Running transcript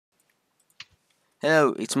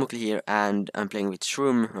Hello, it's Mukli here, and I'm playing with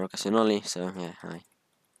Shroom or Cazjonoli. So yeah, hi.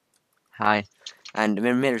 Hi. And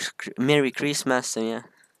Merry Christmas. So yeah,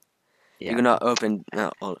 Yeah. you're gonna open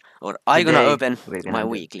or I gonna Today open we're my gonna do.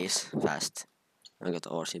 weeklies fast. I got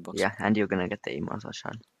the RC box. Yeah, and you're gonna get the immortal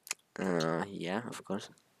shard. Yeah, of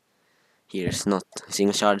course. Here's not a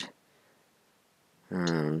single shard.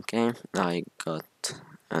 Okay, I got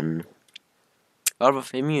an orb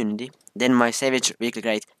of immunity. Then my savage weekly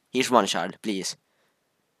crate. Here's one shard, please.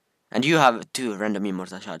 And you have 2 random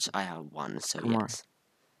immortal shards. I have 1, so Come on. yes.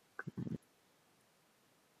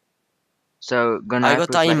 So gonna I I got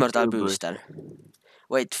put an like immortal 2 booster.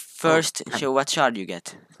 Wait, Oh, first show what shard you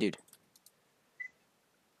get, dude.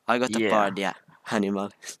 I got a yeah. bird, yeah, animal.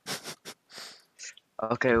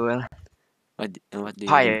 Okay, well, What do you do?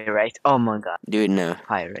 pirate. Oh my god, Dude, no.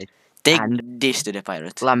 pirate. Take And this to the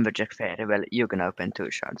pirate. lumberjack fairy. Well, you're gonna open 2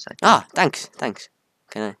 shards, I think. Ah, thanks.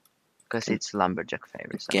 Can I? Because it's lumberjack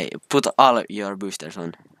fairy. So. Okay, put all your boosters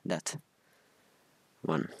on that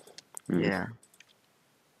one. Yeah.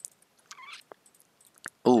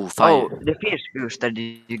 Oh, Oh, 5. the fierce booster.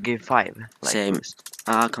 Did you give 5? Like Same. boost.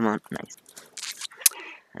 Ah, come on. Nice.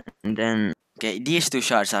 And then. Okay, these 2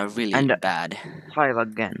 shards are really And bad. 5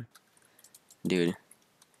 again. Dude.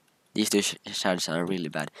 These 2 shards are really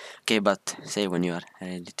bad. Okay, but say when you are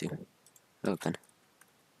ready to open.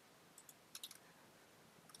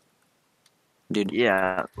 Dude.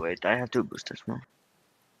 Yeah. Wait, I have 2 boosters more.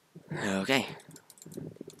 Okay.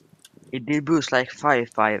 It did boost like 5,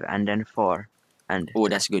 5, and then 4, and Oh, 2.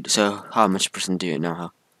 that's good. So, how much percent do you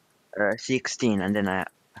now have? 16, and then I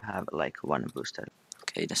have like 1 booster.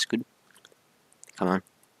 Okay, that's good. Come on.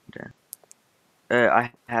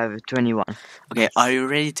 I have 21. Okay, are you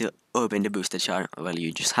ready to open the booster shard? Well,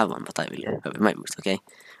 you just have one, but I will open my boost, okay?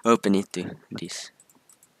 Open it to this.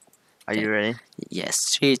 Are you ready?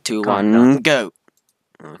 Yes, 3, 2, Countdown. 1, go!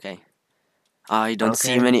 Okay. I don't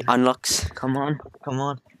see many unlocks. Come on,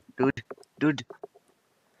 dude.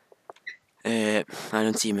 I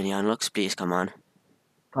don't see many unlocks. Please, come on.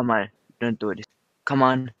 Come on, don't do this. Come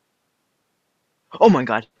on. Oh my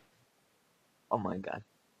god.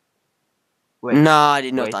 Wait. No, I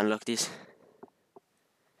did not unlock this.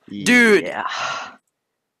 Dude! Yeah.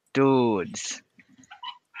 Dudes.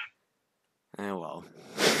 Oh, wow.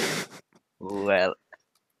 Well,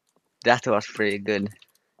 that was pretty good.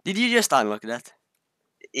 Did you just unlock that?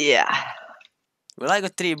 Yeah. Well, I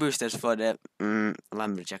got 3 boosters for the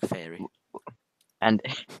Lumberjack Fairy. And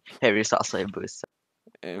here is also a booster.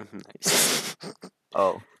 Nice.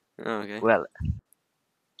 Oh. Okay. Well.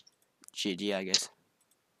 GG, I guess.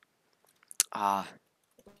 Ah.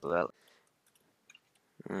 Well.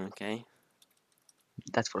 Okay.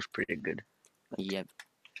 That was pretty good. Yep.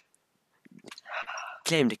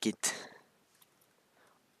 Claim the kit.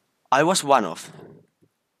 I was one of.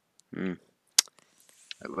 Well.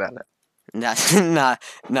 That's nah,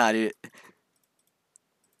 dude.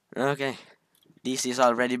 Okay. This is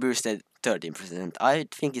already boosted 13%. I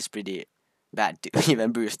think it's pretty bad to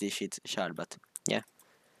even boost this shit shard, but yeah.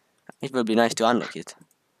 It will be nice to unlock it.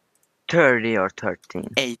 30 or 13?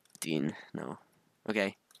 18. No.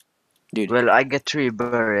 Okay. Dude. Well, I get 3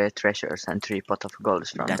 buried treasures and 3 pot of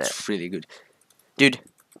golds from there. That's really good. Dude.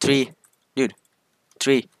 3. Dude.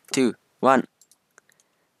 3, 2, 1.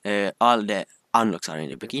 All the unlocks are in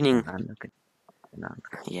the beginning. No.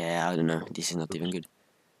 Yeah, I don't know. This is not even good.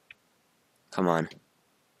 Come on.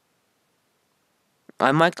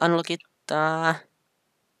 I might unlock it. Yeah,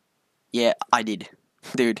 I did.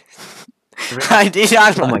 Dude. I did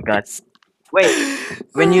unlock Oh my god. this. Wait,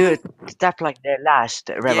 when you tap like the last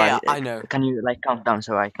revive, Yeah, I know. can you like count down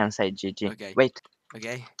so I can say GG? Okay. Wait.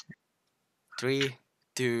 Okay. 3,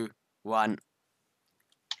 2, 1.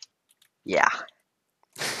 Yeah.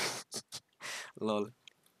 Lol.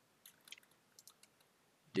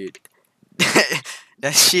 Dude.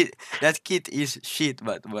 That kit is shit,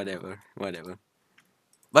 but whatever. But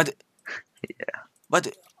Yeah.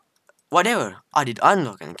 But whatever. I did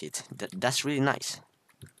unlock a kit. That's really nice.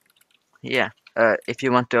 Yeah. If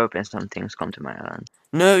you want to open some things, come to my island.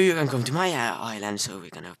 No, you can come to my island so we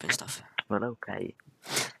can open stuff. Well, okay.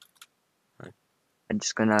 I'm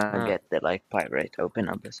just gonna get the like pirate open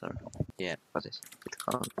up or yeah. What is it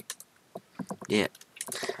called? Yeah.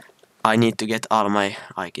 I need to get all my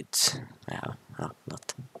kits. I have a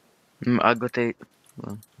lot. I got a.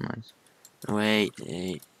 Well, nice. Wait.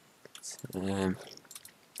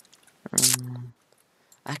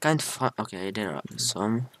 I can't find. Okay, there are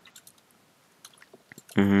some.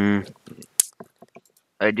 Do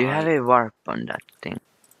you have a warp on that thing?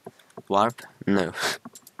 Warp? No.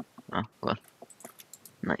 Oh, well.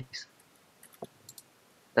 Nice.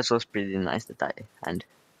 That was pretty nice that I and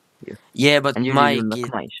Yeah, but you my didn't kit.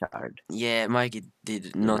 look my shard. Yeah, my kit did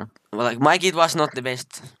You not. know. Well, like my kit was not the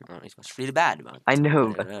best. It was really bad, but I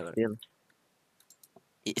know, but whatever. still.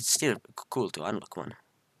 It's still cool to unlock one.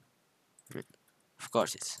 Of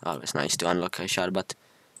course, it's always nice to unlock a shard, but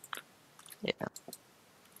Yeah.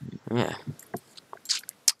 yeah,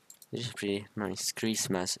 this is pretty nice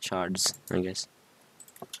Christmas shards, I guess.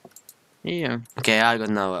 Yeah. Okay, I got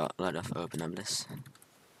now a lot of openables.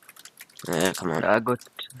 Come on. I got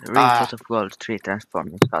 3 pot of gold, 3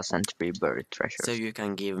 transforming skulls, and 3 buried treasures. So you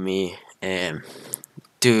can give me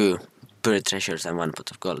 2 buried treasures and 1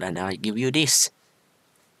 pot of gold, and I give you this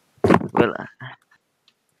Well,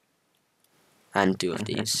 and 2 of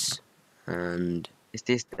these, and is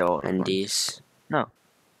this the old one? these. No.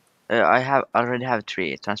 I already have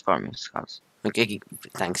 3 transforming skulls. Okay,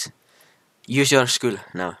 thanks. Use your skull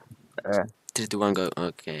now. Uh, 3, 2, 1, go.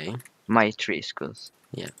 Okay. my 3 skulls.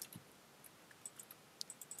 Yeah.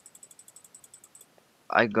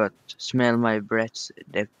 I got smell my breaths,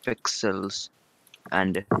 the pixels,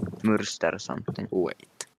 and Murster something.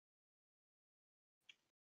 Wait.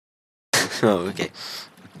 Oh, okay.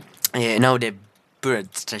 Yeah, now the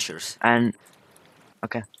buried treasures. And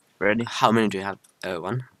okay, ready? How many do you have?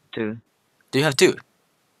 1. 2. Do you have 2?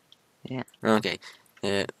 Yeah. Okay.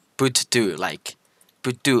 Put 2, like,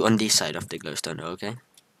 put 2 on this side of the glowstone, okay?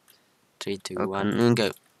 3, 2, Okay. 1, and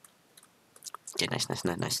go. Okay, nice.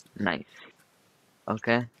 Nice.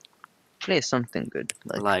 Okay. Play something good.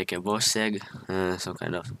 Like a boss egg, some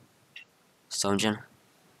kind of stone gem.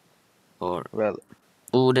 Or, Well,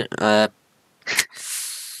 I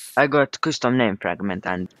I got custom name fragment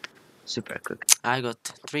and super cook. got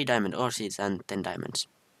 3 diamond ore seeds and 10 diamonds.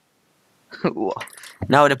 Wow.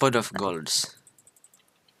 Now the pot of golds.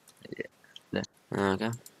 Yeah.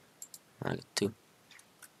 Okay. I got 2.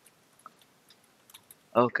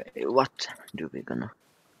 Okay, what do we gonna?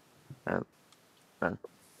 Well,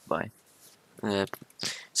 bye.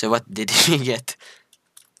 So what did we get?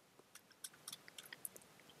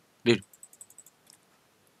 Dude.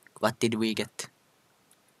 What did we get?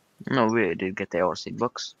 No, we did get the RC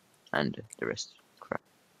box and the rest crap.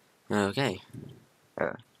 Okay.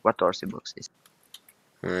 What RC box is?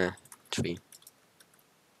 3.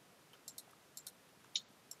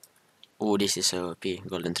 Oh, this is so OP.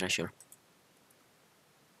 Golden treasure.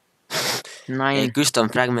 9. A custom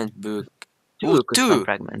fragment book. 2 Ooh, custom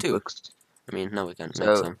fragment books. I mean, now we can So,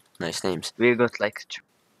 make some nice names. We got like.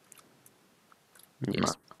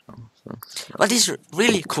 Yes. No, so, But it's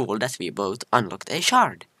really cool that we both unlocked a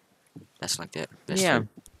shard. That's like the best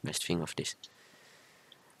thing of this.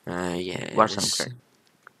 Yeah. What's on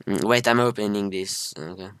crack? Wait, I'm opening this.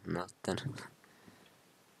 Okay, not then.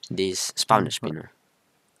 This spawner spinner.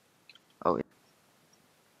 Oh yeah.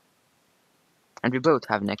 And we both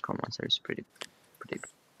have necromancer. It's pretty good.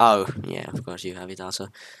 Oh, yeah, of course you have it also.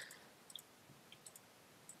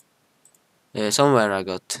 Somewhere I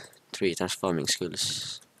got 3 transforming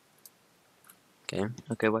skulls. Okay.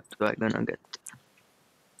 Okay, what do I gonna get?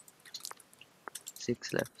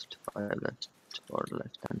 6 left, 5 left, 4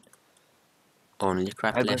 left, and Only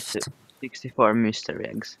crap I left. got 64 mystery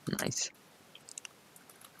eggs. Nice.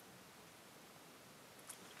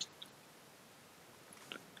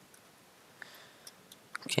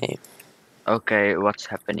 Okay. Okay, what's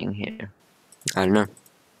happening here? I don't know.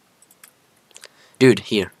 Dude,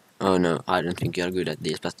 here. Oh no, I don't think you're good at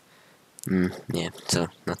this, but yeah, so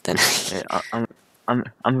not then.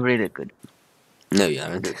 I'm really good. No, you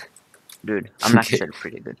aren't. Dude, I'm actually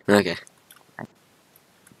pretty good. Okay.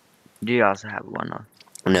 Do you also have one? Or?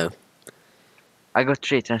 No. I got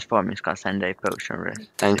 3 transforming skulls and a potion rest.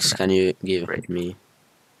 Thanks, can you give me...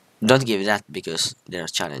 Don't give that because they're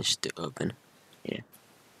challenged to open. Yeah.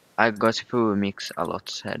 I got food mix a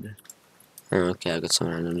lot's head. Oh, okay, I got some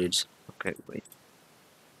random dudes. Okay, wait.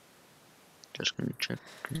 Just gonna check.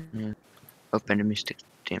 Yeah. Open the mystic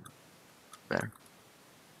team. There.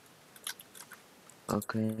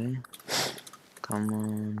 Okay. Come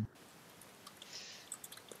on.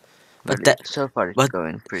 But that, so far it's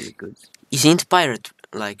going pretty good. Isn't pirate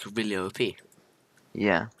like really OP?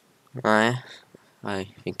 Yeah. I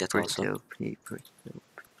think that pretty also. Pretty OP.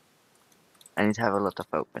 And it have a lot of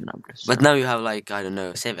open numbers. But now you have like, I don't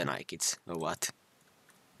know, 7 eye-kits or what?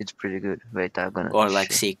 It's pretty good. Wait, I'm gonna... Or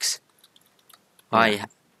like 6. Yeah.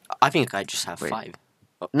 I think I just have 5.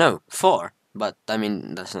 Oh, no, 4. But I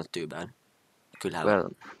mean, that's not too bad. Could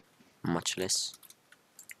have much less.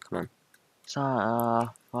 Come on.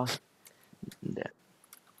 There.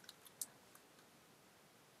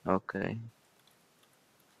 Okay.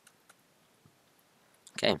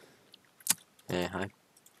 Okay. Hi.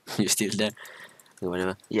 You still there?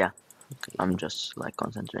 whatever. Yeah, Okay. I'm just like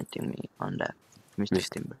concentrating me on that, Mr. Mr.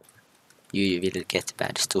 Timber. You will get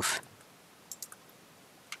bad stuff.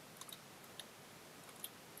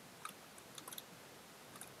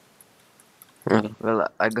 Okay. Well,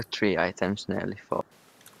 I got 3 items, nearly 4.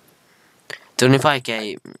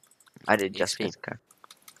 25k I did just XP. get scared.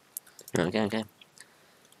 Okay, okay.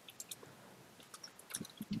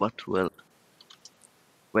 But well,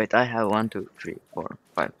 wait, I have 1, 2, 3, 4,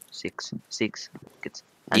 5, 6 tickets.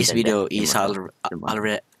 And This then video the is immortal tomorrow.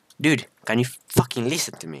 already. Dude, can you fucking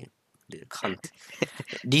listen to me? Little cunt.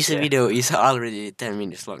 This video is already 10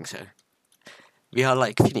 minutes long, so we are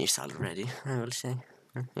like finished already, I will say.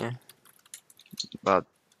 Yeah. But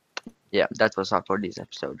yeah, that was all for this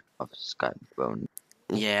episode of Skybounds.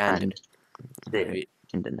 Yeah, And see you we,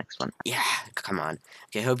 in the next one. yeah, come on.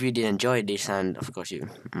 Okay, hope you did enjoy this, and of course you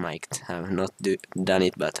might have not done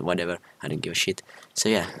it, but whatever, I don't give a shit. So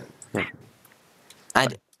yeah.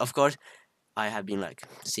 And of course, I have been like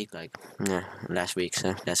sick like last week,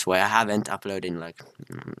 so that's why I haven't uploaded in like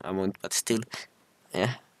a month, but still,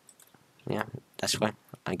 yeah, that's fine,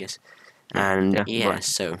 I guess. And yeah, bye.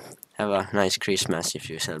 so have a nice Christmas if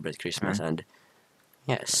you celebrate Christmas, and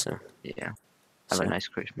yes, so Yeah. Have so, a nice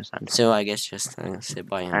Christmas so I guess just say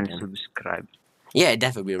bye and and then subscribe. yeah,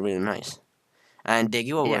 that would be really nice. And the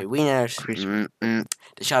giveaway winners, Christmas. the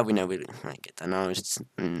shard winner will get announced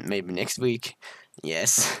maybe next week.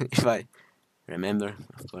 Yes, if I remember,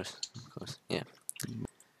 of course, yeah.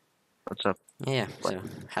 What's up? Yeah, so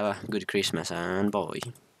have a good Christmas and bye.